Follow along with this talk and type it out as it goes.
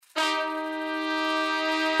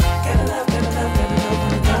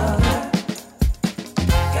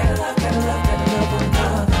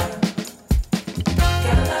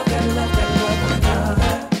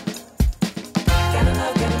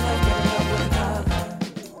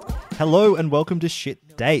Hello and welcome to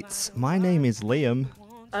Shit Dates. My name is Liam.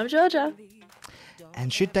 I'm Georgia.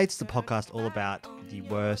 And Shit Dates is the podcast all about the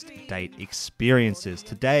worst date experiences.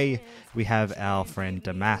 Today we have our friend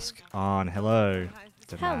Damask on. Hello,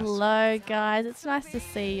 Damask. Hello, guys. It's nice to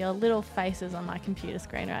see your little faces on my computer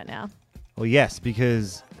screen right now. Well, yes,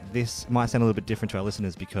 because this might sound a little bit different to our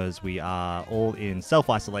listeners because we are all in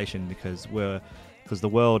self-isolation because the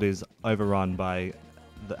world is overrun by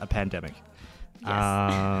a pandemic.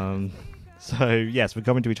 Yes. So, yes, we're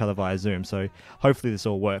coming to each other via Zoom. So, hopefully this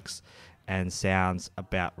all works and sounds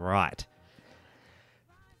about right.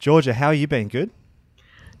 Georgia, how are you been? Good?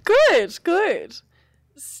 Good.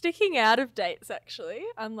 Sticking out of dates, actually,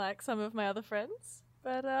 unlike some of my other friends.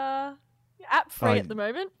 But app free at the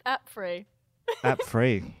moment. App free. App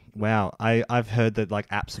free. Wow. I've heard that like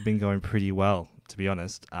apps have been going pretty well, to be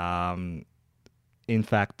honest. In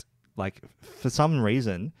fact, like for some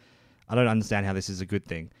reason, I don't understand how this is a good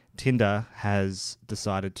thing. Tinder has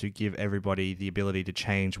decided to give everybody the ability to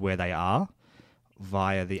change where they are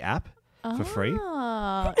via the app for free.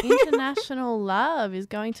 International love is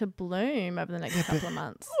going to bloom over the next couple of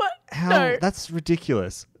months. What? How? No. That's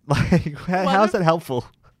ridiculous. Like, how is that helpful?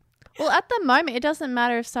 Well, at the moment, it doesn't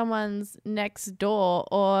matter if someone's next door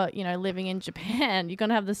or, living in Japan. You're going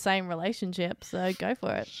to have the same relationship, so go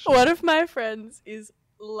for it. One of my friends is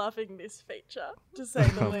loving this feature, to say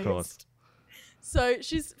the Of least. course. So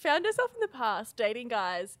she's found herself in the past dating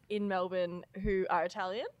guys in Melbourne who are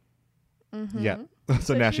Italian. Mm-hmm. Yeah.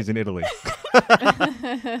 So now she's in Italy.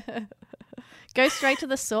 Go straight to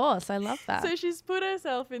the source. I love that. So she's put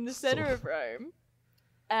herself in the centre of Rome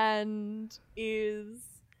and is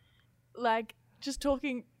like just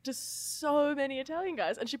talking to so many Italian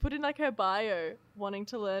guys. And she put in like her bio wanting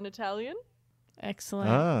to learn Italian. Excellent.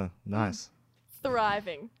 Ah, nice.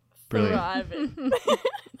 Thriving. Brilliant. Thriving.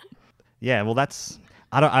 Yeah, well,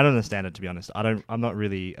 I don't understand it, to be honest. I'm not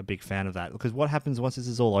really a big fan of that because what happens once this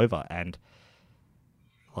is all over and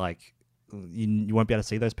like you won't be able to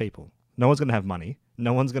see those people. No one's going to have money.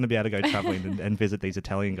 No one's going to be able to go traveling and visit these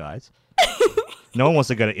Italian guys. No one wants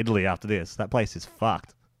to go to Italy after this. That place is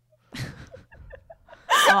fucked.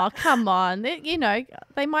 Oh, come on.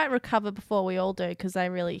 They might recover before we all do because they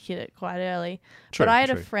really hit it quite early. True, but I had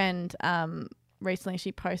true. a friend recently,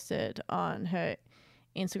 she posted on her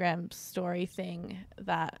Instagram story thing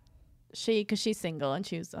that because she's single and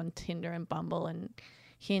she was on Tinder and Bumble and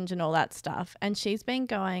Hinge and all that stuff. And she's been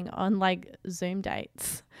going on like Zoom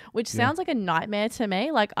dates, which sounds like a nightmare to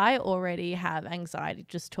me. Like I already have anxiety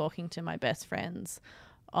just talking to my best friends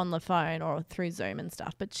on the phone or through Zoom and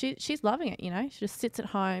stuff. But she's loving it, She just sits at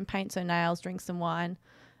home, paints her nails, drinks some wine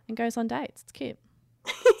and goes on dates. It's cute.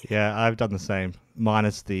 Yeah, I've done the same.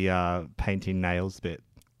 Minus the painting nails bit.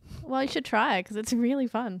 Well, you should try it because it's really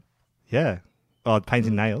fun. Yeah. Oh,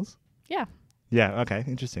 painting nails? Yeah. Yeah, okay,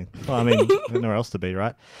 interesting. Well, I mean, there's nowhere else to be,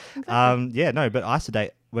 right? Exactly. But ISO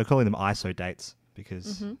date, we're calling them ISO dates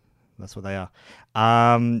because that's what they are.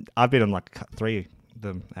 I've been on like 3 of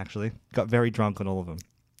them, actually. Got very drunk on all of them.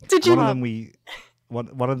 Did you?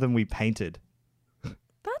 One of them we painted.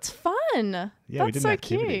 That's fun. Yeah, we That's did an so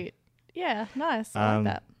activity. cute. Yeah, nice. I like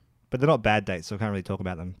that. But they're not bad dates, so I can't really talk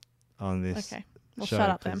about them on this Okay. Well, show. shut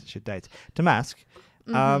up 'cause then. it's Shit dates. Damask,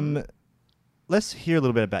 let's hear a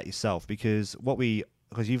little bit about yourself because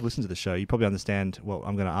you've listened to the show, you probably understand what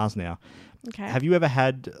I'm going to ask now. Okay. Have you ever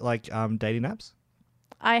had like dating apps?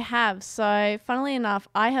 I have. So, funnily enough,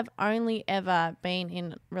 I have only ever been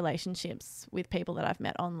in relationships with people that I've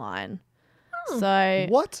met online. So,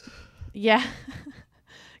 What? yeah.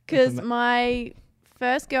 Because my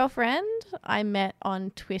first girlfriend I met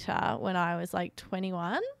on Twitter when I was like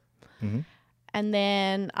 21. Mm-hmm. And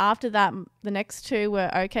then after that, the next 2 were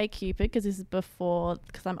OkCupid because this is before,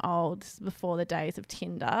 because I'm old, this is before the days of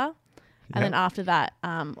Tinder. And then after that,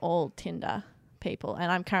 all Tinder people. And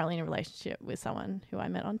I'm currently in a relationship with someone who I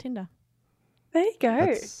met on Tinder. There you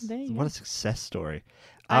go. What a success story.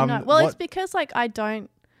 I know. Well, it's because like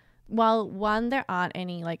one, there aren't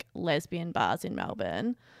any like lesbian bars in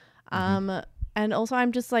Melbourne. And also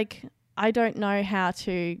I'm just like, I don't know how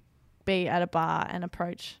to be at a bar and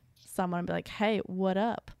approach someone and be like, hey, what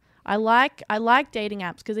up? I like dating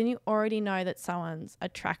apps because then you already know that someone's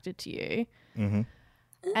attracted to you. Mm-hmm.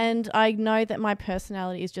 And I know that my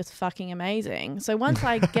personality is just fucking amazing. So once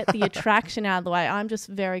I get the attraction out of the way, I'm just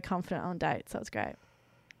very confident on dates. So it's great.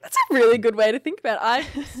 That's a really good way to think about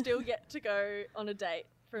it. I still get to go on a date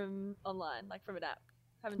from online, like from an app.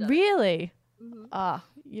 Haven't done it. Really? Mm-hmm. Oh,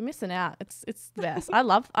 you're missing out. It's the best. I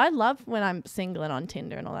love when I'm single and on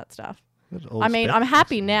Tinder and all that stuff. I mean, I'm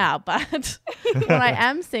happy now, but when I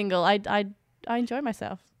am single, I enjoy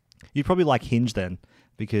myself. You probably like Hinge then,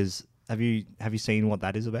 Because have you seen what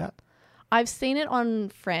that is about? I've seen it on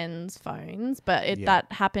friends' phones, but Yeah.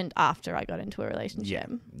 that happened after I got into a relationship.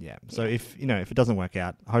 Yeah. So if it doesn't work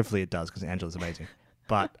out, hopefully it does because Angela's amazing.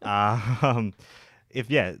 But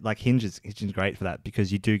like Hinge is great for that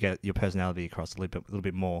because you do get your personality across a little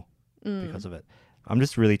bit more because of it. I'm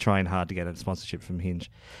just really trying hard to get a sponsorship from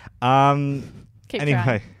Hinge. Keep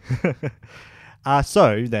Anyway,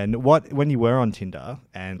 so then when you were on Tinder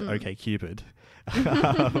and OkCupid,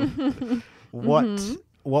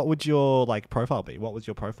 what would your like profile be? What was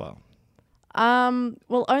your profile?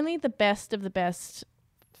 Well, only the best of the best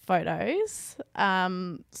photos.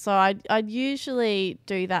 So I'd usually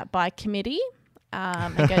do that by committee.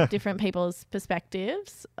 And get different people's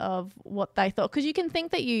perspectives of what they thought. Because you can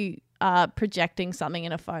think that you are projecting something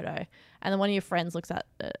in a photo and then one of your friends looks at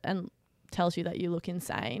it and tells you that you look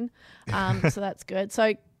insane. So that's good.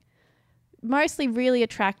 So mostly really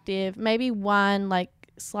attractive, maybe one like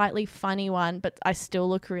slightly funny one, but I still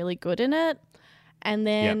look really good in it. And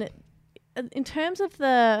then in terms of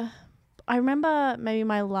I remember maybe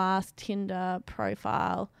my last Tinder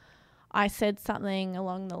profile, I said something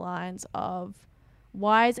along the lines of,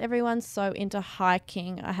 why is everyone so into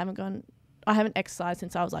hiking? I haven't exercised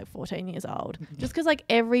since I was like 14 years old. Just because like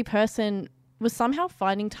every person was somehow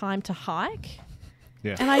finding time to hike.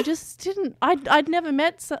 Yeah. And I just didn't, I'd never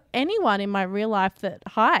met anyone in my real life that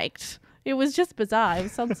hiked. It was just bizarre. It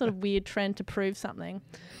was some sort of weird trend to prove something.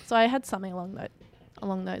 So I had something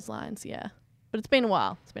along those lines, yeah. But it's been a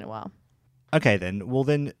while. Okay then. Well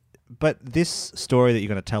then, but this story that you're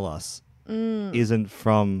going to tell us isn't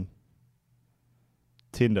from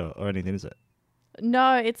Tinder or anything, is it?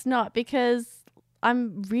 No, it's not, because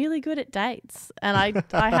I'm really good at dates and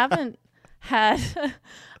I haven't had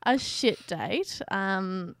a shit date,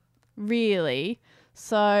 really.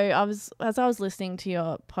 So as I was listening to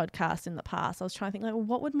your podcast in the past, I was trying to think like, well,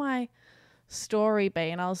 what would my story be?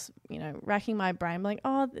 And I was, racking my brain like,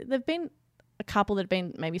 oh, there've been a couple that have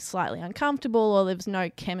been maybe slightly uncomfortable or there was no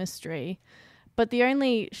chemistry. But the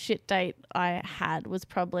only shit date I had was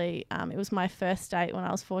probably, it was my first date when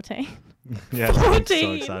I was 14. Yeah, I'm so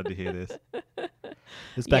 14. excited to hear this.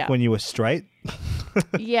 It's back when you were straight?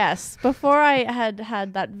 Yes, before I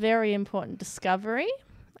had that very important discovery.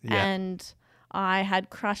 Yeah. And I had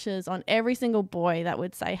crushes on every single boy that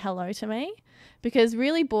would say hello to me. Because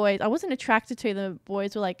really I wasn't attracted to them.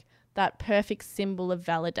 Boys were like that perfect symbol of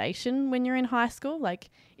validation when you're in high school. Like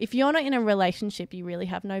if you're not in a relationship, you really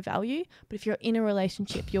have no value. But if you're in a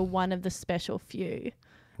relationship, you're one of the special few.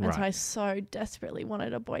 And so I so desperately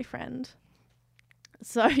wanted a boyfriend.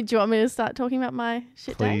 So do you want me to start talking about my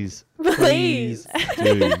shit date? Please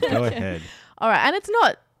do. Go ahead. All right. And it's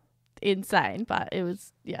not insane, but it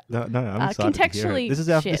was, yeah. No, I'm excited to hear it. This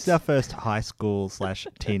is our first high school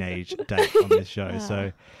 / teenage date on this show.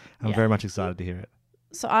 So I'm very much excited to hear it.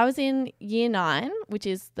 So I was in year 9, which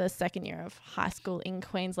is the second year of high school in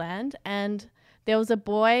Queensland. And there was a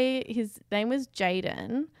boy, his name was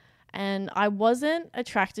Jaden. And I wasn't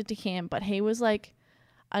attracted to him, but he was like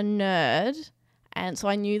a nerd. And so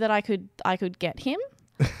I knew that I could get him.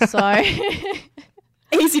 So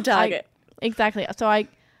Easy target. Exactly. So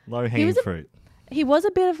low hanging fruit. He was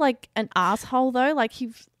a bit of like an asshole though. Like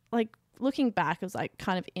looking back, it was like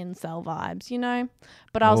kind of incel vibes,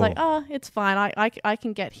 But I was like, oh, it's fine. I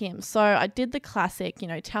can get him. So I did the classic,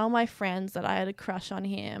 tell my friends that I had a crush on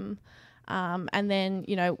him. And then,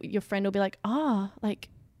 your friend will be like, oh, like,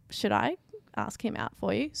 should I ask him out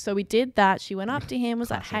for you? So we did that. She went up to him,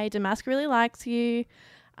 was like, hey, Damask really likes you.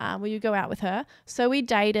 Will you go out with her? So we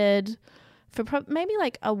dated for maybe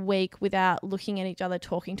like a week without looking at each other,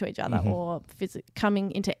 talking to each other, or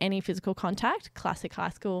coming into any physical contact. Classic high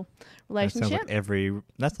school relationship.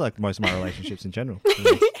 That's like most of my relationships in general.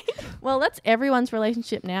 Well, that's everyone's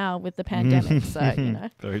relationship now with the pandemic. So,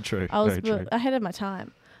 Very true. I was very true. ahead of my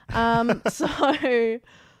time.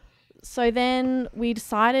 So then we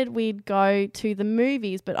decided we'd go to the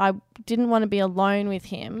movies, but I didn't want to be alone with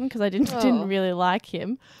him because I didn't really like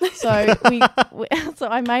him. So so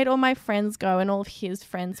I made all my friends go and all of his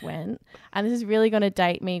friends went. And this is really going to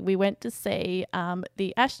date me. We went to see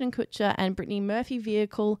the Ashton Kutcher and Brittany Murphy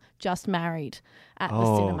vehicle Just Married at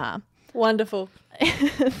the cinema. Wonderful.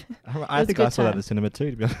 I think I saw that at the cinema too,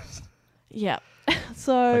 to be honest. Yeah.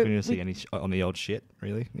 So Like when you see any on the old shit,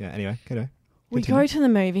 really. Yeah. Anyway, we go to the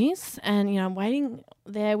movies and, I'm waiting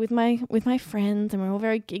there with my friends and we're all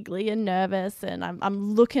very giggly and nervous and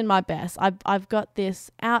I'm looking my best. I've got this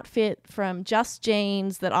outfit from Just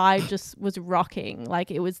Jeans that I just was rocking.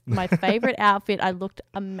 Like it was my favorite outfit. I looked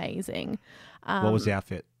amazing. What was the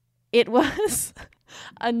outfit? It was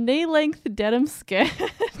a knee-length denim skirt.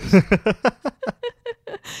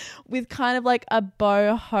 with kind of like a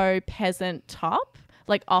boho peasant top,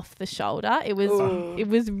 like off the shoulder. It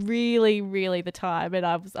was really, really the time, and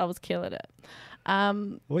I was killing it.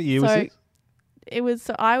 What year was it? It was,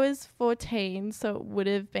 so I was 14, so it would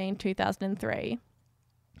have been 2003,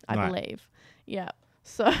 I Right. believe. Yeah.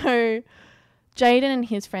 So Jaden and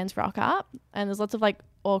his friends rock up, and there's lots of like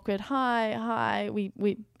awkward hi.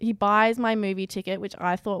 He buys my movie ticket, which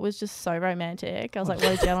I thought was just so romantic. I was like,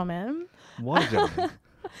 what a gentleman. What a gentleman.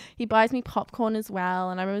 He buys me popcorn as well,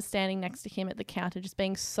 and I remember standing next to him at the counter just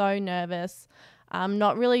being so nervous,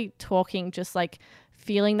 not really talking, just like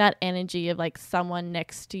feeling that energy of like someone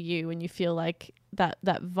next to you, and you feel like that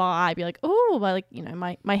vibe. You're like, oh, like, you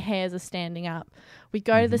know, my hairs are standing up. We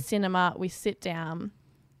go to the cinema, we sit down,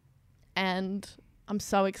 and I'm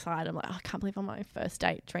so excited. I'm like, oh, I can't believe I'm on my first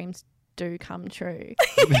date. Dreams do come true.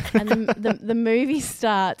 And the movie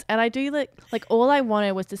starts, and I do like all I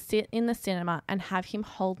wanted was to sit in the cinema and have him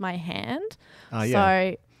hold my hand.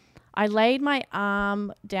 So I laid my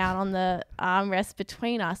arm down on the armrest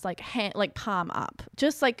between us, like palm up,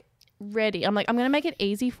 just like ready. I'm like, I'm gonna make it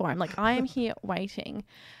easy for him. Like, I am here waiting.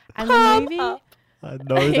 And Palm the movie up. I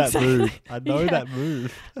know that Exactly. move. I know Yeah. that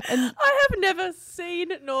move. and I have never seen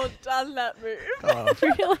nor done that move. Oh,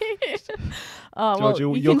 really, oh George, well,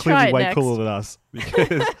 you're you can try clearly it way next. cooler than us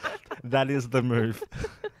because that is the move.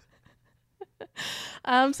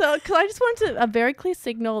 So because I just wanted a very clear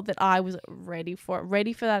signal that I was ready for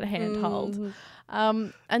that handhold.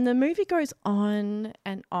 And the movie goes on,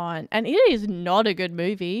 and it is not a good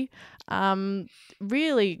movie.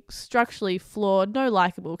 Really structurally flawed, no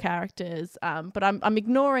likable characters. But I'm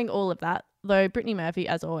ignoring all of that, though Brittany Murphy,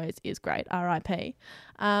 as always, is great. R.I.P.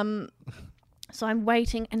 So I'm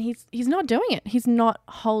waiting, and he's not doing it. He's not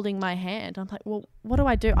holding my hand. I'm like, well, what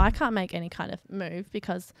do? I can't make any kind of move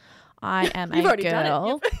because I am You've a already done it.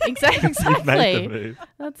 girl. Exactly. You've made the move.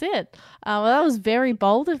 That's it. Well, that was very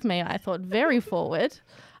bold of me. I thought very forward.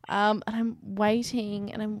 And I'm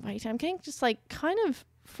waiting. I'm getting just like kind of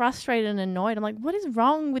frustrated and annoyed. I'm like, what is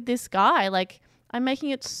wrong with this guy? Like, I'm making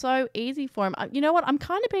it so easy for him. You know what? I'm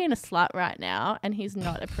kind of being a slut right now, and he's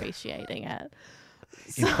not appreciating it.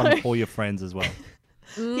 In front of all your friends as well.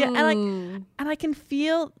 Yeah, and I can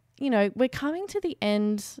feel, you know, we're coming to the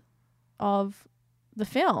end of the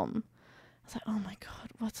film. I was like, oh my God,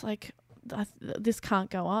 what's like, this can't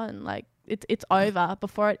go on. Like, it's over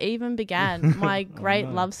before it even began. My great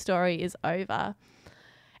love story is over.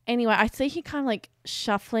 Anyway, I see he kind of like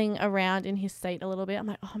shuffling around in his seat a little bit. I'm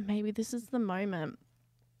like, oh, maybe this is the moment.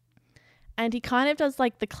 And he kind of does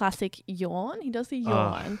like the classic yawn. He does the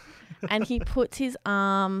yawn. And he puts his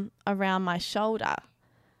arm around my shoulder.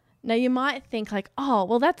 Now, you might think like, oh,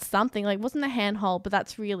 well, that's something. Like, wasn't a handhold, but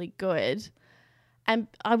that's really good. And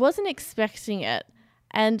I wasn't expecting it.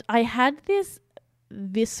 And I had this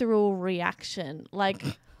visceral reaction. Like,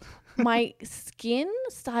 my skin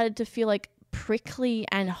started to feel like prickly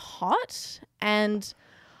and hot. And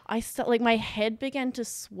my head began to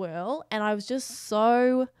swirl. And I was just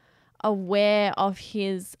so aware of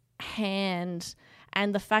his hand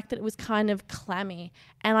and the fact that it was kind of clammy,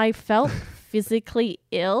 and I felt physically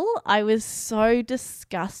ill. I was so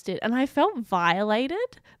disgusted, and I felt violated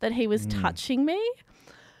that he was touching me.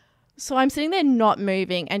 So I'm sitting there not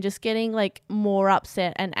moving and just getting like more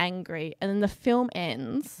upset and angry, and then the film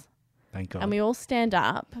ends. Thank God. And we all stand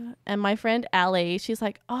up, and my friend Ali, she's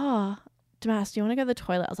like, oh, Damas, do you want to go to the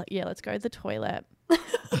toilet? I was like, yeah, let's go to the toilet.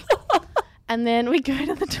 And then we go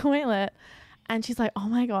to the toilet, and she's like, oh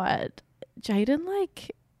my God, Jaden,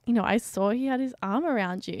 like, you know, I saw he had his arm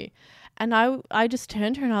around you. And I just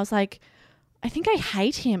turned to her and I was like, I think I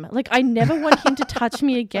hate him. Like, I never want him to touch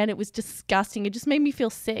me again. It was disgusting. It just made me feel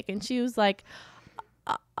sick. And she was like,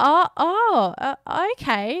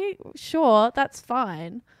 okay, sure, that's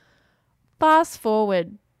fine. Fast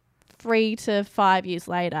forward 3 to 5 years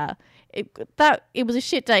later, it was a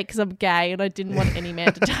shit date because I'm gay and I didn't want any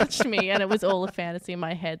man to touch me, and it was all a fantasy in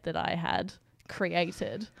my head that I had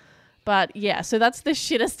created. But yeah, so that's the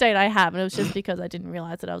shittest date I have, and it was just because I didn't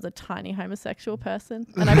realize that I was a tiny homosexual person,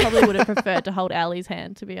 and I probably would have preferred to hold Ali's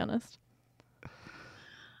hand, to be honest.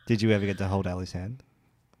 Did you ever get to hold Ali's hand?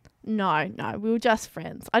 No, we were just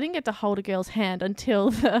friends. I didn't get to hold a girl's hand until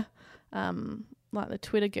the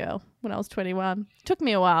Twitter girl when I was 21. Took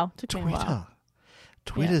me a while.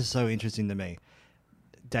 Twitter's so interesting to me.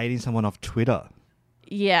 Dating someone off Twitter.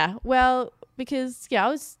 Yeah, well, because I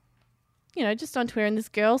was, just on Twitter, and this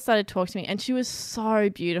girl started talking to me, and she was so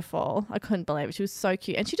beautiful. I couldn't believe it. She was so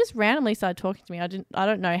cute, and she just randomly started talking to me. I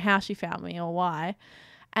don't know how she found me or why.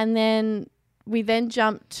 And then we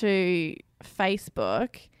jumped to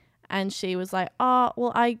Facebook, And she was like, oh,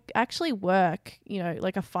 well, I actually work,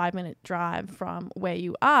 like a 5-minute drive from where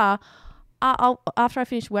you are. After I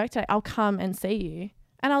finish work today, I'll come and see you.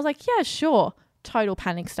 And I was like, yeah, sure. Total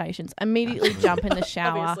panic stations. Immediately jump in the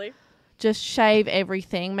shower. Obviously. Just shave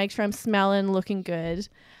everything. Make sure I'm smelling, looking good.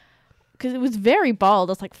 Because it was very bold.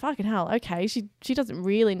 I was like, fucking hell, okay. She doesn't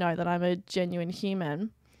really know that I'm a genuine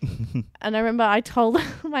human. And I remember I told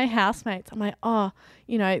my housemates, I'm like, oh,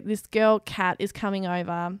 this girl, Kat, is coming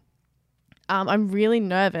over. I'm really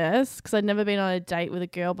nervous because I'd never been on a date with a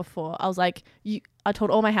girl before. I was like, I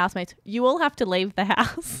told all my housemates, you all have to leave the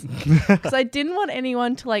house because I didn't want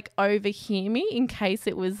anyone to like overhear me in case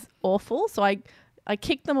it was awful. So I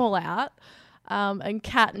kicked them all out. And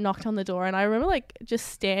Kat knocked on the door, and I remember like just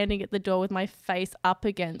standing at the door with my face up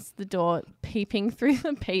against the door, peeping through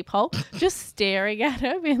the peephole, just staring at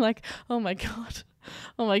her, being like, oh my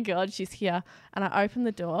God, she's here. And I opened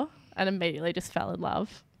the door and immediately just fell in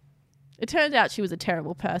love. It turned out she was a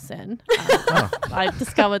terrible person. I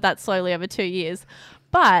discovered that slowly over 2 years,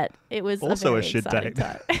 but it was also a shit exciting date.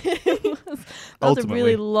 time. That was a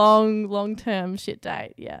really long-term shit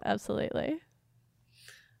date. Yeah, absolutely.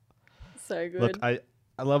 So good. Look, I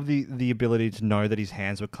love the ability to know that his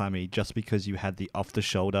hands were clammy just because you had the off the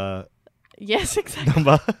shoulder Yes, exactly.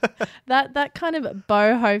 number. That kind of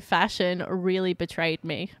boho fashion really betrayed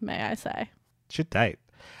me, may I say. Shit date.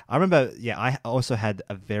 I remember, I also had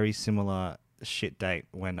a very similar shit date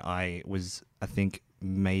when I was, I think,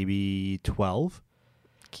 maybe 12.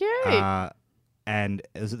 Cute. And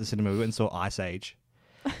it was at the cinema. We went and saw Ice Age.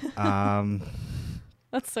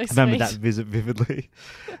 That's so sweet. I remember that visit vividly.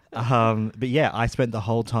 But yeah, I spent the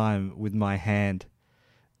whole time with my hand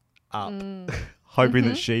up, hoping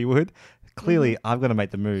that she would. Clearly, I've got to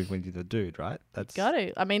make the move when you're the dude, right? That's got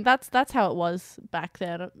to. I mean, that's how it was back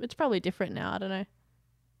then. It's probably different now. I don't know.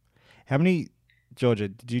 Georgia,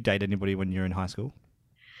 did you date anybody when you were in high school?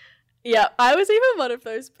 Yeah, I was even one of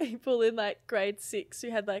those people in like grade 6 who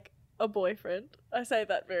had like a boyfriend. I say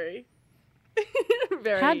that very,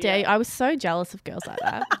 very. How dare you? I was so jealous of girls like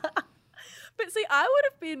that. But see, I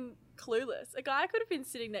would have been clueless. A guy could have been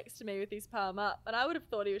sitting next to me with his palm up, and I would have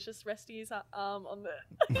thought he was just resting his arm on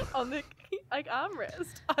the on the like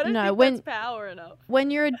armrest. I don't think that's power enough.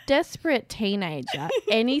 When you're a desperate teenager,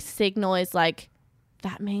 any signal is like,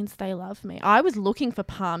 that means they love me. I was looking for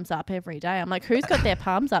palms up every day. I'm like, who's got their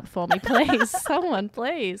palms up for me, please? Someone,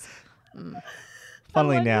 please.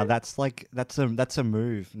 Funnily now, that's a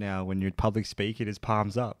move now when you're public speaking is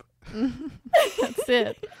palms up. That's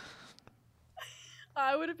it.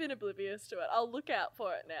 I would have been oblivious to it. I'll look out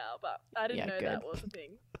for it now, but I didn't know good. that was a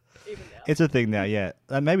thing. Even now. It's a thing now, yeah.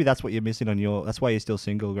 Maybe that's what you're missing on that's why you're still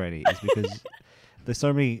single, Granny, is because there's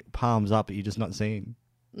so many palms up that you're just not seeing.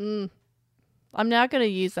 I'm now going to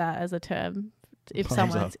use that as a term if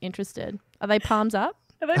Palms someone's up. interested. Are they palms up?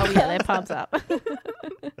 Are they Yeah, they're palms up.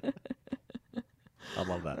 I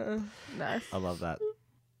love that. Nice. I love that.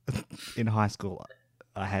 In high school,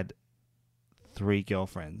 I had 3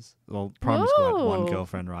 girlfriends. Well, primary school, I had 1 Whoa.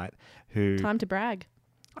 girlfriend, right? Who Time to brag.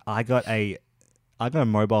 I got a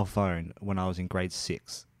mobile phone when I was in grade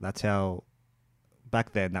 6. That's how.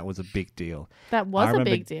 Back then, that was a big deal. That was a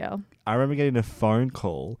remember- big deal. I remember getting a phone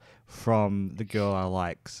call from the girl I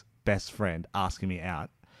like's best friend asking me out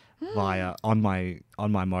via on my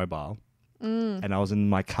mobile, and I was in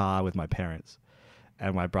my car with my parents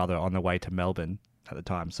and my brother on the way to Melbourne at the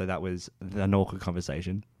time. So that was an awkward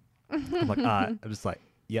conversation. I'm like, I'm just like,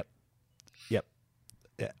 yep, yeah,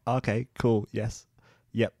 okay, cool, yes,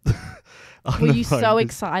 yep. Were you so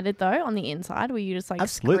excited though on the inside? Were you just like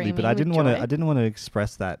absolutely? screaming But I didn't with want to. joy? I didn't want to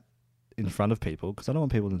express that in front of people because I don't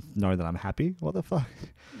want people to know that I'm happy. What the fuck?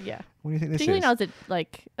 Yeah. What do you think this Particularly is? now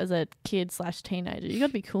as a kid / teenager, you got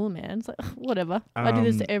to be cool, man. It's like whatever. I do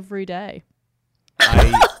this every day.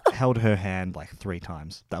 I held her hand like 3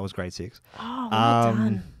 times. That was grade 6. Oh, well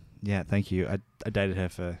done. Yeah, thank you. I dated her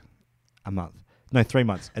for a month. No, 3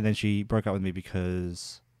 months. And then she broke up with me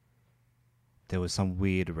because there was some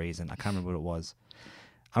weird reason. I can't remember what it was.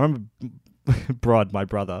 I remember Brod, my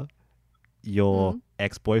brother, your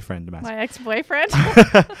ex-boyfriend, Matt. My ex-boyfriend.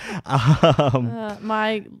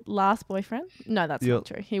 My last boyfriend. No, that's not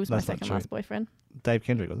true. He was my that's not second true. last boyfriend. Dave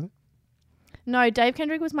Kendrick, wasn't it? No, Dave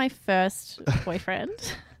Kendrick was my first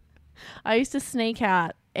boyfriend. I used to sneak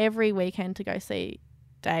out every weekend to go see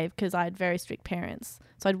Dave because I had very strict parents.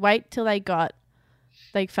 So I'd wait till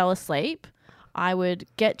they fell asleep. I would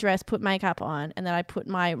get dressed, put makeup on, and then I'd put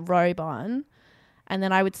my robe on. And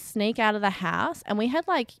then I would sneak out of the house. And we had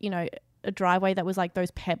a driveway that was like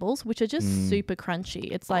those pebbles, which are just super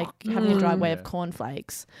crunchy. It's like having a driveway of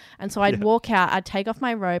cornflakes. And so I'd walk out, I'd take off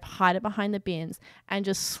my robe, hide it behind the bins, and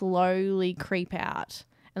just slowly creep out.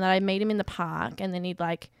 And then I'd meet him in the park, and then he'd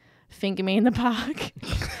like finger me in the park,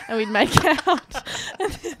 and we'd make out,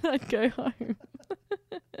 and then I'd go home.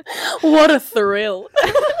 What a thrill.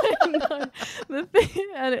 The thing,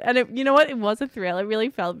 and it, you know what? It was a thrill. It really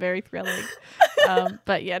felt very thrilling.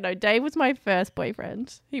 But yeah, no, Dave was my first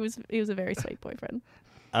boyfriend. He was a very sweet boyfriend.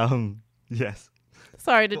 Yes.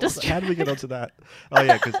 Sorry to How distract. did we get onto that? Oh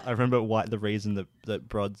yeah, because I remember the reason that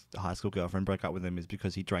Brod's high school girlfriend broke up with him is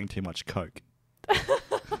because he drank too much Coke.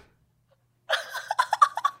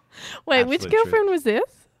 Wait, which Absolute girlfriend was this?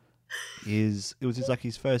 It was just like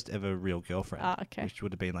his first ever real girlfriend. Ah, okay. Which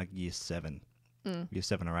would have been like year 7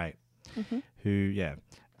 or 8. Mm-hmm. Who, yeah,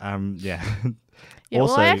 yeah. Yeah,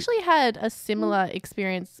 Also, well, I actually had a similar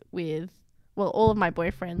experience with, well, all of my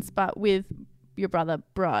boyfriends, but with your brother,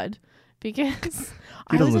 Brod, because he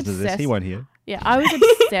I doesn't was listen to this. obsessed. He won't hear. Yeah, I was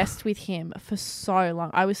obsessed with him for so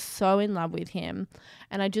long. I was so in love with him,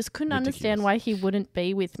 and I just couldn't understand why he wouldn't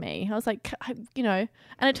be with me. I was like, you know,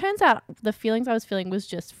 and it turns out the feelings I was feeling was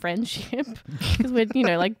just friendship because we're, you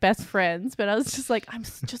know, like best friends. But I was just like, I'm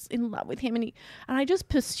just in love with him, and I just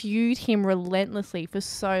pursued him relentlessly for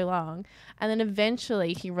so long, and then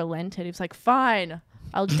eventually he relented. He was like, fine,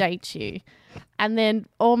 I'll date you. And then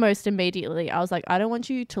almost immediately I was like, I don't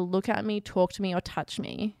want you to look at me, talk to me, or touch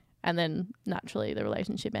me. And then naturally the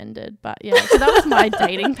relationship ended. But yeah, so that was my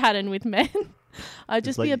dating pattern with men. I'd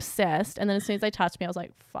just be obsessed. And then as soon as they touched me, I was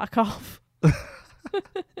like, fuck off.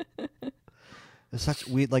 It's such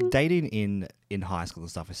weird, like dating in high school and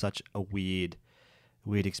stuff is such a weird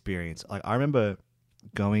experience. Like I remember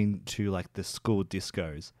going to like the school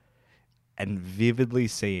discos and vividly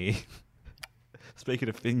seeing, speaking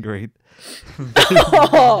of fingering,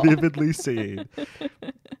 vividly seeing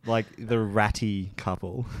like the ratty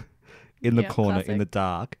couple in the corner classic. in the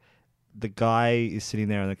dark. The guy is sitting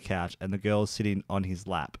there on the couch and the girl's sitting on his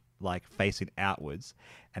lap, like facing outwards,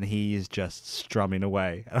 and he is just strumming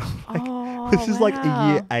away. And I'm like, this is like a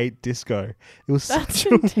year 8 disco. It was That's such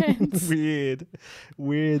intense. a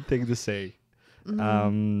weird thing to see. Yeah, I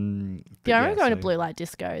remember going to so- blue light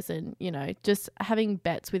discos and, you know, just having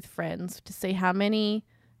bets with friends to see how many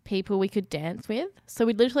people we could dance with. So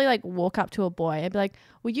we'd literally like walk up to a boy and be like,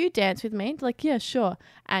 will you dance with me? They're like, yeah, sure.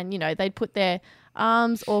 And, you know, they'd put their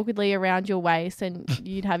arms awkwardly around your waist and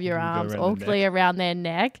you'd have your You go arms around the awkwardly around their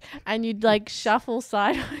neck and you'd like shuffle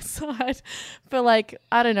side by side for like,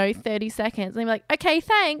 I don't know, 30 seconds. And they'd be like, okay,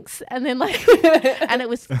 thanks. And then like, and it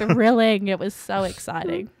was thrilling. It was so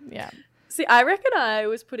exciting. Yeah. See, I reckon I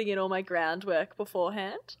was putting in all my groundwork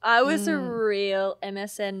beforehand. I was a real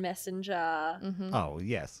MSN messenger, Oh,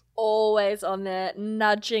 yes. always on there,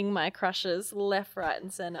 nudging my crushes left, right,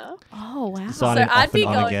 and center. Oh, wow. Signing I'd off be and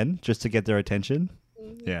on going- again just to get their attention.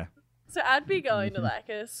 Yeah. So I'd be going to like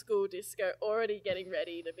a school disco, already getting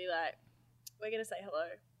ready to be like, we're gonna say hello.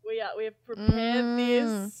 We have prepared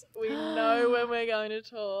this. We know when we're going to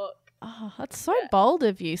talk. Oh, that's so bold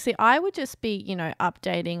of you. See, I would just be, you know,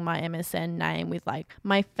 updating my MSN name with like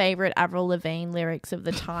my favorite Avril Lavigne lyrics of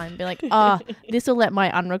the time. Be like, this will let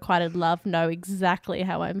my unrequited love know exactly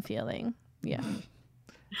how I'm feeling. Yeah.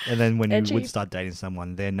 And then when Edgy. you would start dating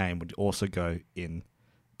someone, their name would also go in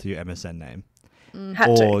to your MSN name.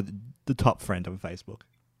 Had to. Or the top friend on Facebook.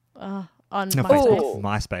 On No, my Facebook. Ooh.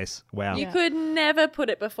 MySpace. Wow. You could never put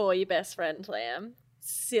it before your best friend, Liam.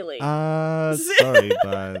 Silly. Sorry,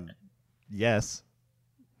 but yes.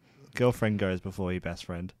 Girlfriend goes before your best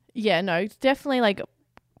friend. Yeah, no, definitely like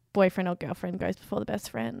boyfriend or girlfriend goes before the best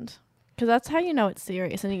friend. Because that's how you know it's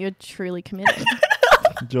serious and you're truly committed.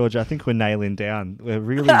 George, I think we're nailing down. We're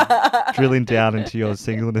really drilling down into your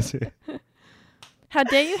singleness here. How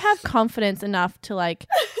dare you have confidence enough to like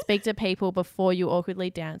speak to people before you awkwardly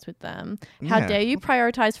dance with them? How Yeah. dare you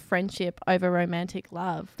prioritize friendship over romantic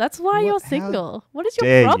love? That's why What- you're how single. What is your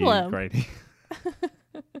Dare problem? you, Grady.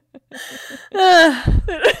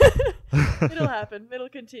 It'll happen. It'll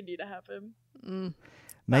continue to happen.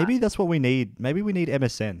 Maybe that's what we need. Maybe we need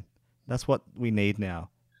MSN. That's what we need now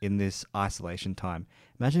in this isolation time.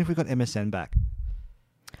 Imagine if we got MSN back.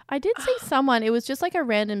 I did see someone, it was just like a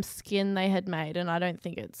random skin they had made, and I don't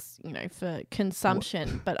think it's, you know, for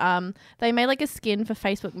consumption, but they made like a skin for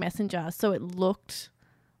Facebook Messenger, so it looked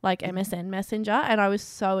like MSN Messenger, and I was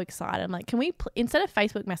so excited. I'm like, can we, instead of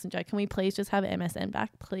Facebook Messenger, can we please just have MSN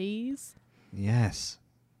back, please? Yes.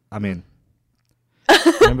 I mean,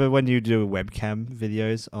 remember when you do webcam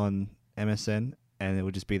videos on MSN and it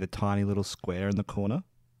would just be the tiny little square in the corner?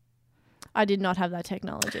 I did not have that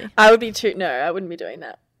technology. I would be too. No, I wouldn't be doing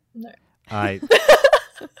that. No.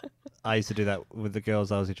 I used to do that with the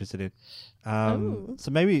girls I was interested in. Ooh. So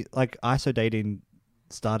maybe like ISO dating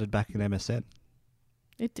started back in MSN.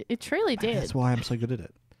 It truly Maybe did. that's why I'm so good at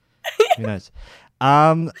it. Who knows?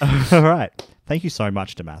 All right. Thank you so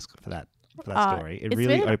much, Damask, for that story. It it's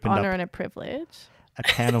really been an opened honor up and a privilege. a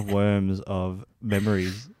can of worms of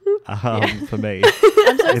memories for me.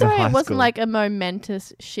 I'm so in sorry high it wasn't school. like a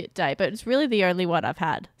momentous shit day, but it's really the only one I've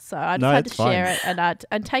had. So I just No, had to it's fine. share it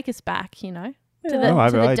and take us back, you know, to Yeah. the, No, I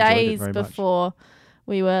to the enjoyed it days very much. before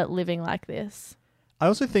we were living like this. I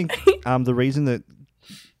also think the reason that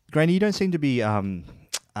Granny, you don't seem to be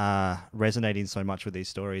resonating so much with these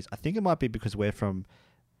stories. I think it might be because we're from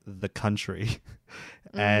the country,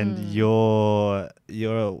 and you're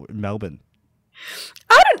in Melbourne.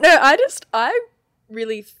 I don't know. I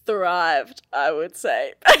really thrived, I would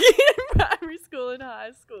say, back in primary school and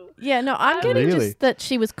high school. Yeah, no, I'm getting Really? just that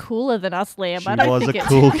she was cooler than us, Liam. She I don't was think a it's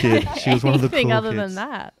cool kid. She was one of the anything cool other kids. than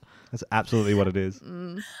that. That's absolutely what it is.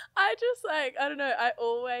 I just I don't know. I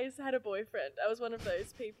always had a boyfriend. I was one of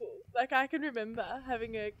those people. Like I can remember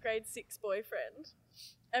having a grade 6 boyfriend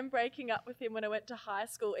and breaking up with him when I went to high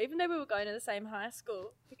school, even though we were going to the same high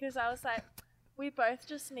school, because I was like, we both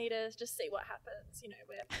just need to just see what happens. You know,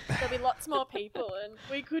 there'll be lots more people, and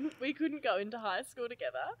we couldn't go into high school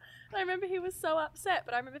together. And I remember he was so upset,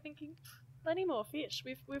 but I remember thinking, plenty more fish.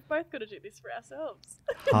 We've both got to do this for ourselves.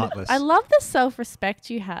 Heartless. I love the self-respect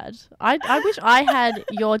you had. I wish I had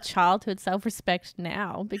your childhood self-respect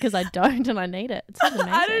now because I don't and I need it. It sounds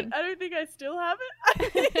amazing. I don't think I still have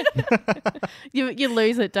it. You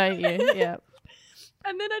lose it, don't you? Yeah.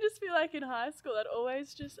 And then I just feel like in high school, I'd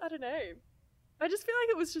always just, I don't know. I just feel like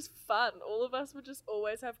it was just fun. All of us would just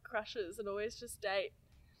always have crushes and always just date.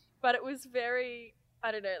 But it was very,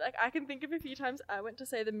 I don't know, like I can think of a few times I went to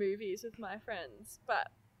say the movies with my friends, but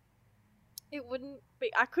it wouldn't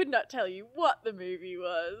be, I could not tell you what the movie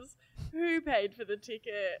was, who paid for the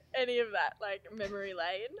ticket, any of that, like memory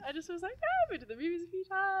lane. I just was like, oh, I've been to the movies a few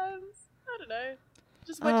times. I don't know.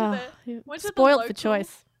 Just went to You're went to the spoiled for local-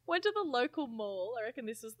 choice. Went to the local mall. I reckon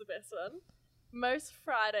this was the best one. Most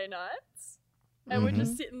Friday nights. And we'd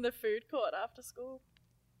just sit in the food court after school.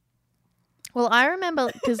 Well, I remember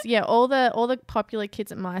because all the popular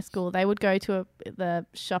kids at my school, they would go to the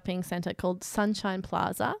shopping centre called Sunshine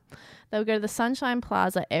Plaza. They would go to the Sunshine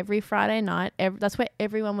Plaza every Friday night. That's where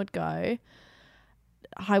everyone would go.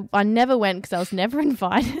 I never went because I was never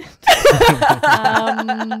invited.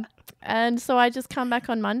 And so I just come back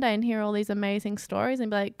on Monday and hear all these amazing stories and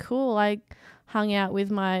be like, cool, I hung out with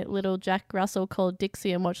my little Jack Russell called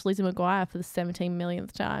Dixie and watched Lizzie McGuire for the 17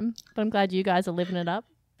 millionth time. But I'm glad you guys are living it up.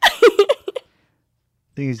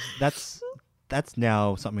 Thing is, that's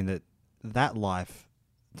now something that life,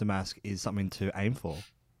 Damask, is something to aim for.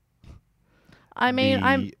 I mean,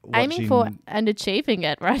 I'm aiming for watching- and achieving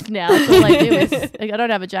it right now. So all I do is I don't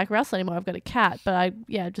have a Jack Russell anymore. I've got a cat, but I've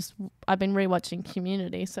been rewatching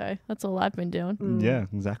Community, so that's all I've been doing. Yeah,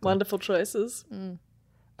 exactly. Wonderful choices. I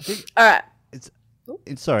think All right.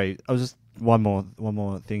 it's sorry. I was just one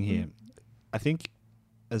more thing here. I think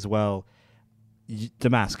as well,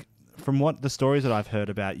 Damask. From what the stories that I've heard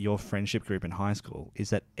about your friendship group in high school is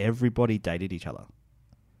that everybody dated each other.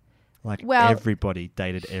 Like everybody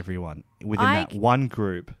dated everyone within that one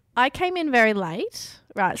group. I came in very late,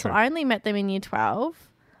 right? True. So I only met them in year 12.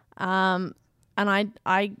 And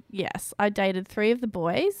I dated 3 of the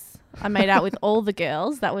boys. I made out with all the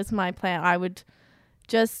girls. That was my plan. I would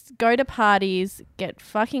just go to parties, get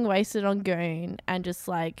fucking wasted on goon, and just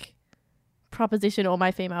like proposition all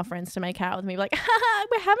my female friends to make out with me. Like,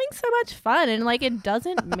 we're having so much fun, and like it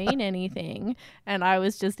doesn't mean anything. And I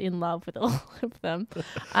was just in love with all of them.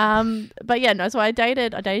 But yeah, no. So I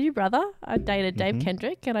dated your brother. I dated Dave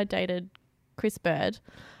Kendrick, and I dated Chris Bird.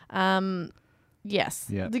 Yes.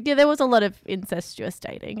 Yeah. There was a lot of incestuous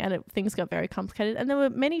dating, and things got very complicated, and there were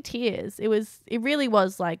many tears. It really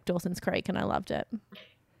was like Dawson's Creek, and I loved it.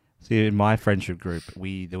 See, in my friendship group,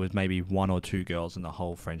 there was maybe 1 or 2 girls in the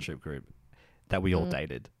whole friendship group that we all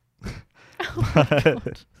dated.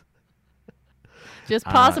 Just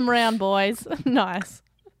pass them around, boys. Nice.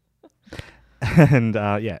 And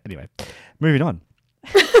anyway, moving on.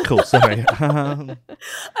 Cool. Sorry. I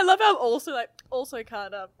love how I'm also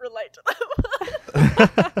can't relate to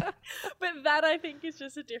that one. But that I think is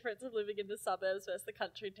just a difference of living in the suburbs versus the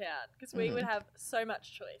country town, because we would have so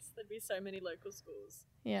much choice. There'd be so many local schools.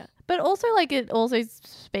 Yeah. But also like it also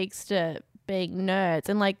speaks to being nerds,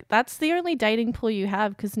 and like that's the only dating pool you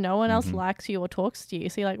have because no one else likes you or talks to you.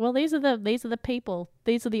 So you're like, well, these are the people.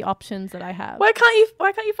 These are the options that I have. Why can't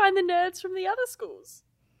you find the nerds from the other schools?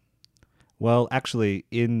 Well, actually,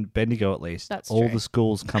 in Bendigo at least, That's all true. the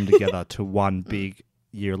schools come together to one big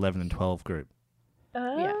year 11 and 12 group.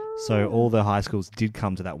 So all the high schools did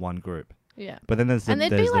come to that one group. Yeah. But then there's the, And there'd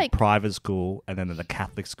be, there's the like- private school and then the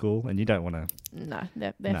Catholic school, and you don't want to No,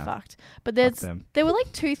 they're No. fucked. But fuck them. there were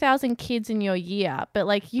like 2,000 kids in your year, but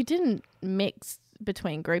like you didn't mix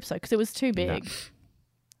between groups though because it was too big.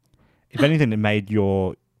 If anything, it made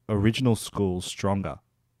your original school stronger.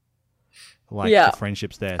 Like Yeah. the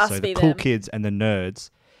friendships there. Us So be the cool them. kids and the nerds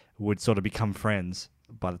would sort of become friends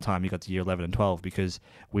by the time you got to year 11 and 12 because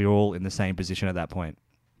we were all in the same position at that point.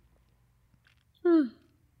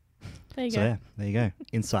 There you So go. yeah, there you go.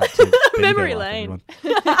 Insight to Bendigo Memory life, lane.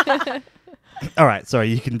 everyone. All right, sorry,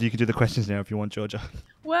 you can do the questions now if you want, Georgia.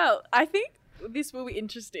 Well, I think this will be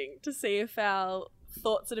interesting to see if our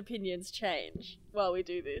thoughts and opinions change while we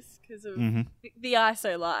do this because of Mhm. the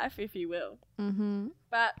ISO life, if you will. Mm-hmm.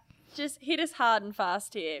 But just hit us hard and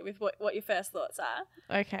fast here with what your first thoughts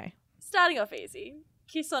are. Okay. Starting off easy.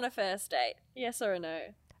 Kiss on a first date. Yes or a no?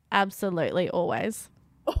 Absolutely, always.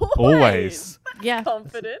 Always. Yeah.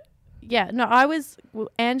 Confident. Yeah, no,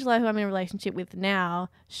 Angela, who I'm in a relationship with now,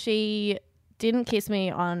 she didn't kiss me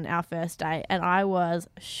on our first date and I was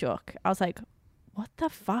shook. I was like, what the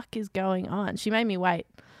fuck is going on? She made me wait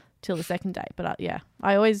till the second date, but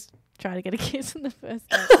I always try to get a kiss on the first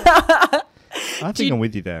date. I think I'm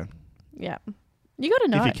with you there. Yeah. You got to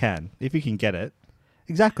know. If you can get it.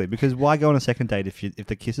 Exactly, because why go on a second date if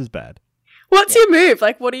the kiss is bad? What's your move?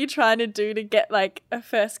 Like, what are you trying to do to get like a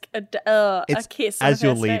It's kiss on as a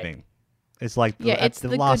you're first date? leaving. It's like Yeah, it's the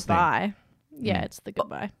last goodbye. Yeah, Mm. it's the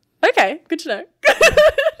goodbye. Okay, good to know.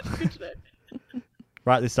 Good to know. thing.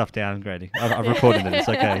 Write this stuff down, Grady. I've recorded it. It's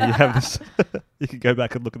okay. You have this. You can go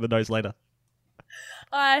back and look at the notes later.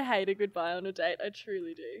 I hate a goodbye on a date. I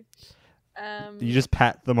truly do. You just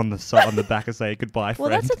pat them on the back and say goodbye, Well,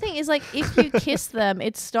 friend. that's the thing is like if you kiss them,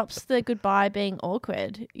 it stops the goodbye being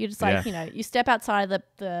awkward. You're just like, Yeah. you step outside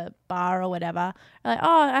the bar or whatever. You're like,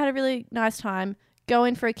 oh, I had a really nice time. Go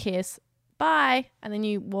in for a kiss. Bye. And then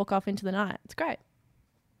you walk off into the night. It's great.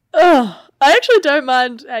 Oh, I actually don't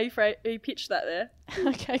mind how you pitched that there.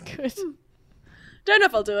 Okay, good. Don't know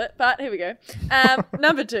if I'll do it, but here we go.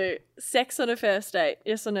 Number 2, sex on a first date.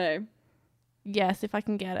 Yes or no? Yes, if I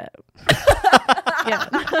can get it.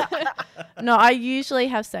 Yeah. No, I usually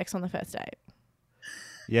have sex on the first date.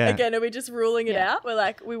 Yeah. Again, are we just ruling it Yeah. out? We're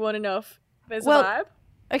like, we want to know if there's Well, a vibe.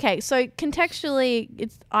 Okay, so contextually,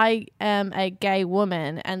 I am a gay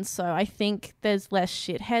woman, and so I think there's less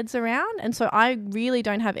shitheads around, and so I really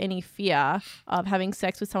don't have any fear of having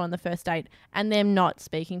sex with someone on the first date and them not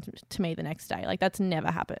speaking to me the next day. Like that's never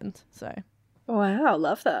happened. So Wow,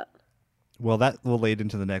 love that. Well, that will lead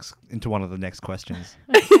into one of the next questions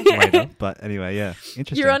later. But anyway, yeah,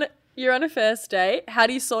 interesting. You're on a first date. How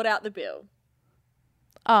do you sort out the bill?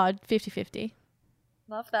 50-50.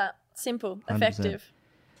 Love that. Simple, 100%. effective.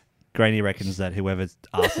 Granny reckons that whoever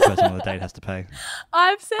asks the person on the date has to pay.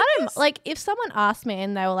 I've said I don't this. like if someone asked me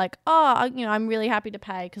and they were like, "Oh, I'm really happy to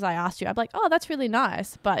pay because I asked you." I'd be like, "Oh, that's really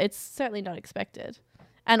nice," but it's certainly not expected.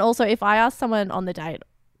 And also, if I asked someone on the date,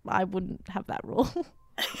 I wouldn't have that rule.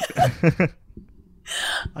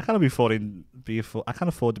 I can't I can't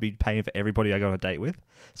afford to be paying for everybody I go on a date with.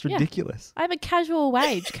 It's Yeah. ridiculous. I have a casual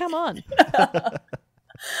wage. Come on.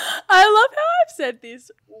 I love how I've said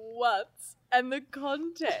this once, and the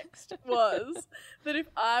context was that if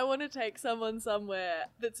I want to take someone somewhere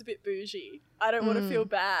that's a bit bougie, I don't want to feel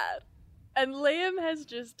bad. And Liam has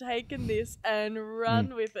just taken this and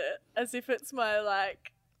run with it as if it's my,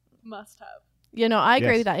 like, must-have. I agree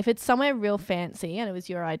Yes. with that. If it's somewhere real fancy and it was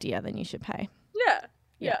your idea, then you should pay.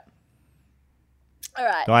 Yeah. All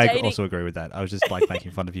right. No, I dating- also agree with that. I was just like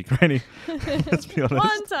making fun of you, Granny. Let's be honest.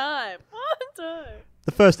 One time.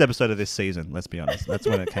 The first episode of this season, let's be honest. That's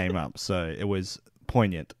when it came up. So it was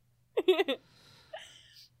poignant.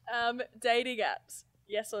 Dating apps.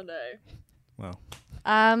 Yes or no? Well,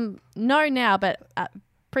 No now, but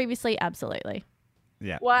previously, absolutely.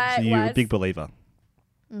 yeah. Why- So you're why a is- big believer.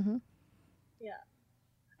 Mm-hmm.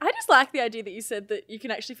 I just like the idea that you said that you can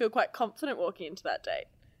actually feel quite confident walking into that date.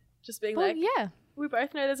 Just being Well, like, yeah. we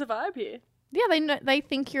both know there's a vibe here. Yeah, they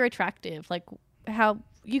think you're attractive. Like how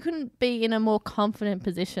you couldn't be in a more confident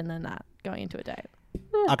position than that going into a date.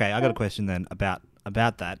 Okay, I got a question then about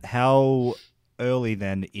that. How early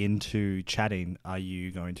then into chatting are you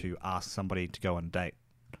going to ask somebody to go on a date?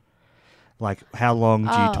 Like, how long do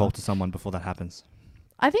you Oh. talk to someone before that happens?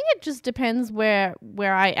 I think it just depends where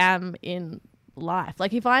I am in life.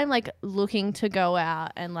 Like if I'm like looking to go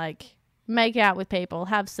out and like make out with people,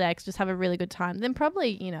 have sex, just have a really good time, then probably,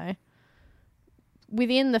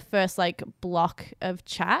 within the first like block of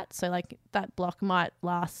chat, so like that block might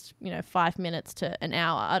last, 5 minutes to an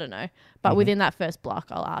hour, I don't know. But within that first block,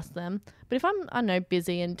 I'll ask them. But if I'm, I don't know,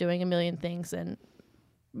 busy and doing a million things, then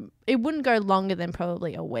it wouldn't go longer than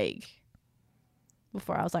probably a week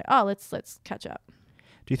before I was like, oh, let's catch up.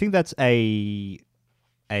 Do you think that's a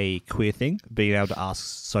queer thing, being able to ask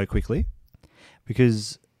so quickly?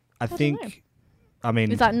 Because I don't know. think, I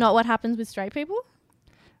mean, Is that not what happens with straight people?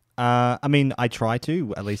 I mean, I try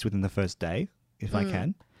to, at least within the first day, if I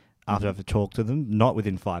can, after I've talked to them, not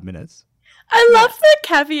within 5 minutes. I love the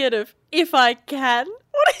caveat of if I can.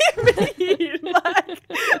 What do you mean? Like,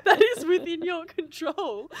 that is within your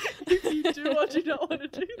control if you do or do not want to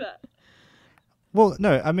do that. Well,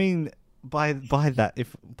 no, I mean, by that,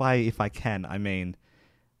 if I can, I mean,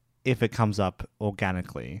 if it comes up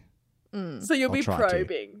organically. So you'll I'll be try to.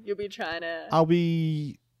 probing. You'll be trying to. I'll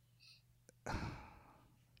be...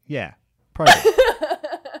 Yeah, probably.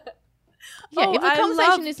 Yeah, if the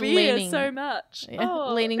conversation is beer leaning so much.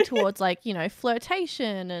 leaning towards like,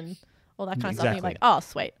 flirtation and all that kind of stuff, and you're like, oh,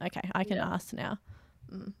 sweet, okay, I can ask now.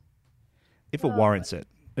 If it warrants it.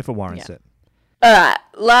 If it warrants it. All right,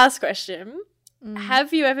 last question.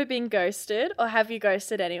 Have you ever been ghosted or have you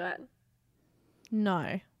ghosted anyone?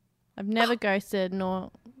 No, I've never ghosted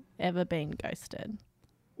nor ever been ghosted.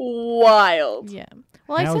 Wild. Yeah.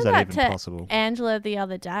 Well, How I is said that that even to possible? Angela the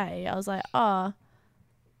other day. I was like, oh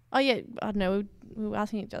yeah, I don't know. We were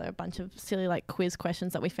asking each other a bunch of silly like quiz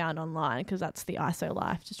questions that we found online because that's the ISO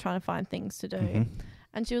life, just trying to find things to do.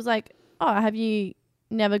 And she was like, oh, have you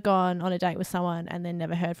never gone on a date with someone and then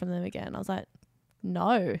never heard from them again? I was like,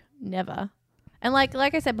 no, never. And like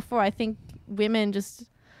I said before, I think women just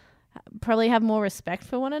probably have more respect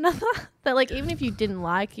for one another. That like even if you didn't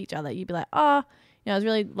like each other, you'd be like, oh, it was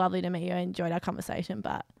really lovely to meet you. I enjoyed our conversation,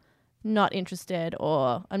 but not interested,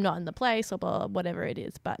 or I'm not in the place, or blah, whatever it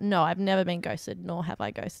is. But no, I've never been ghosted, nor have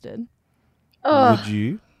I ghosted. Oh, Would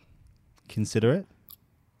you consider it?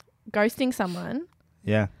 Ghosting someone,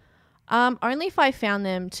 Yeah. only if I found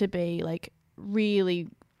them to be like really,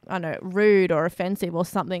 I don't know, rude or offensive or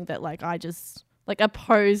something that like I just like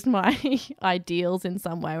opposed my ideals in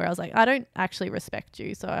some way, where I was like, I don't actually respect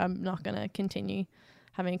you, so I'm not going to continue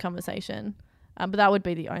having a conversation. But that would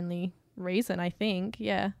be the only reason, I think.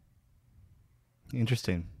 Yeah.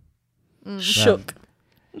 Interesting. shook.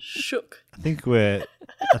 Shook. I think we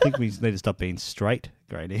need to stop being straight,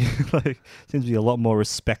 Grady. Like, seems to be a lot more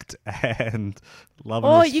respect and love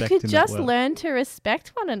and Or respect you could in that just world. learn to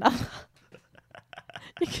respect one another.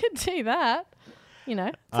 You could do that.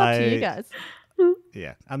 It's up to you guys.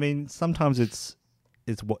 Yeah, I mean, sometimes it's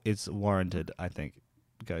warranted. I think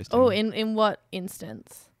ghosting. Oh, in what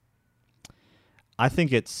instance? I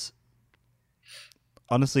think it's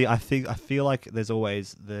honestly. I feel like there's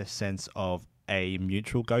always the sense of a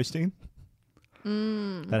mutual ghosting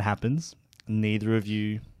that happens. Neither of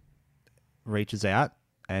you reaches out,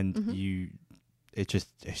 and it's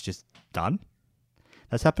just done.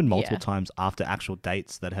 That's happened multiple times after actual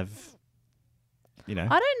dates that have, I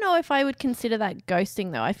don't know if I would consider that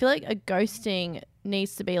ghosting though. I feel like a ghosting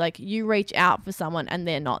needs to be like you reach out for someone and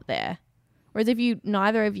they're not there. Whereas if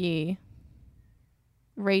neither of you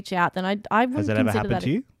reach out, then I wouldn't Has that consider ever happened that to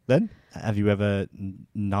you? Then have you ever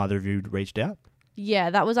neither of you reached out? Yeah,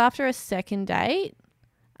 that was after a second date.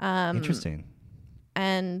 Interesting.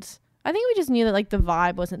 And I think we just knew that like the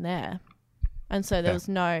vibe wasn't there. And so there Okay. was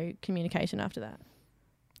no communication after that.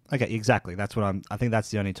 Okay, exactly. That's what I think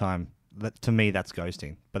that's the only time that to me that's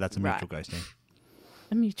ghosting, but that's a Right. mutual ghosting.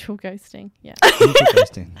 A mutual ghosting. Yeah. Mutual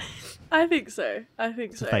ghosting. I think so.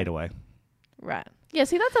 It's a fade away. Right. Yeah,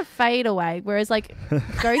 see, that's a fade away. Whereas, like,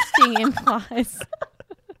 ghosting implies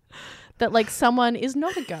that, like, someone is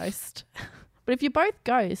not a ghost. But if you're both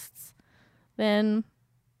ghosts, then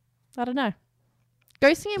I don't know.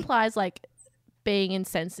 Ghosting implies, like, being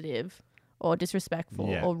insensitive or disrespectful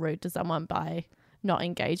Yeah. or rude to someone by not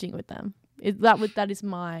engaging with them. That is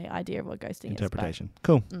my idea of what ghosting Interpretation.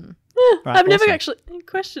 Cool. Mm. Right, I've never awesome. actually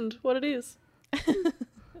questioned what it is.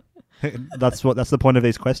 That's the point of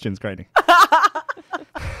these questions, Grady.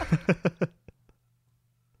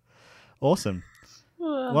 Awesome.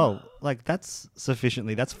 Well, like that's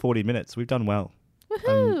 40 minutes. We've done well.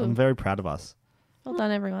 Woohoo! I'm very proud of us. Well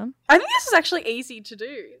done, everyone. I think this is actually easy to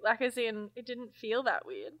do. Like, as in, it didn't feel that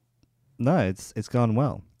weird. No, it's gone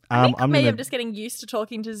well. I think maybe gonna- I'm just getting used to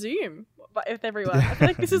talking to Zoom with everyone. I feel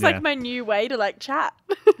like this is Yeah. like my new way to like chat.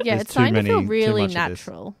 Yeah, There's it's starting to too feel much really of this.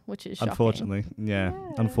 natural, which is shocking. Unfortunately, yeah.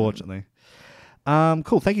 Unfortunately.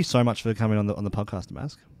 Cool. Thank you so much for coming on the podcast,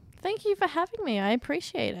 Damask. Thank you for having me. I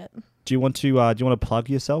appreciate it. Do you want to plug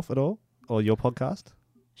yourself at all or your podcast?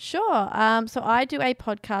 Sure. So I do a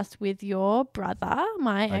podcast with your brother,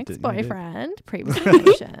 my I did- you ex-boyfriend, previously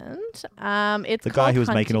mentioned. It's The guy called who was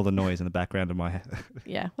making Hunting- all the noise in the background of my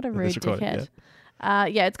Yeah, what a of rude this recording,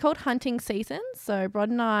 dickhead. Yeah, it's called Hunting Season. So Brod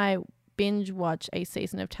and I binge watch a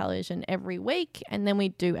season of television every week, and then we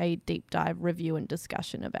do a deep dive review and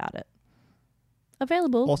discussion about it.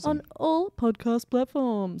 Available Awesome. on all podcast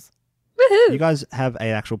platforms. You guys have an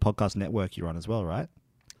actual podcast network you're on as well, right?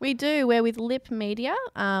 We do. We're with Lip Media,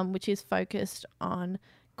 which is focused on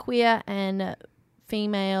queer and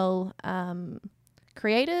female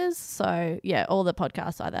creators. So, yeah, all the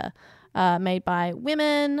podcasts either made by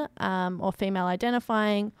women or female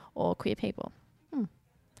identifying or queer people.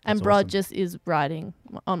 And That's Brod awesome. just is riding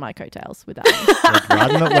on my coattails with that one. Just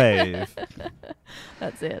riding that wave.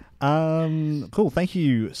 That's it. Cool. Thank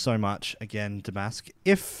you so much again, Damask.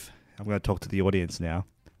 If I'm going to talk to the audience now,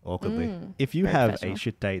 awkwardly. If you very have a professional.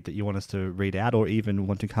 shit date that you want us to read out or even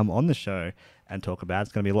want to come on the show and talk about,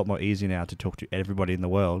 it's going to be a lot more easier now to talk to everybody in the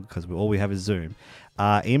world because all we have is Zoom.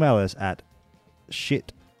 Email us at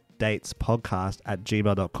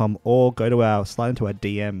shitdatespodcast@gmail.com or slide into our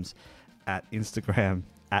DMs at Instagram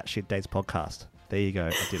at shitdatespodcast. There you go.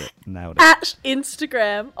 I did it. Nailed it. At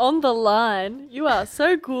Instagram on the line. You are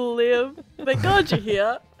so cool, Liv. Thank God you're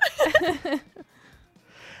here.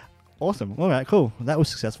 Awesome. All right, cool. That was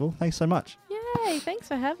successful. Thanks so much. Yay. Thanks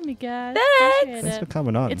for having me, guys. Thanks. Appreciate Thanks it. for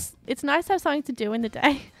coming on. It's nice to have something to do in the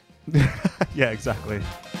day. Yeah, exactly.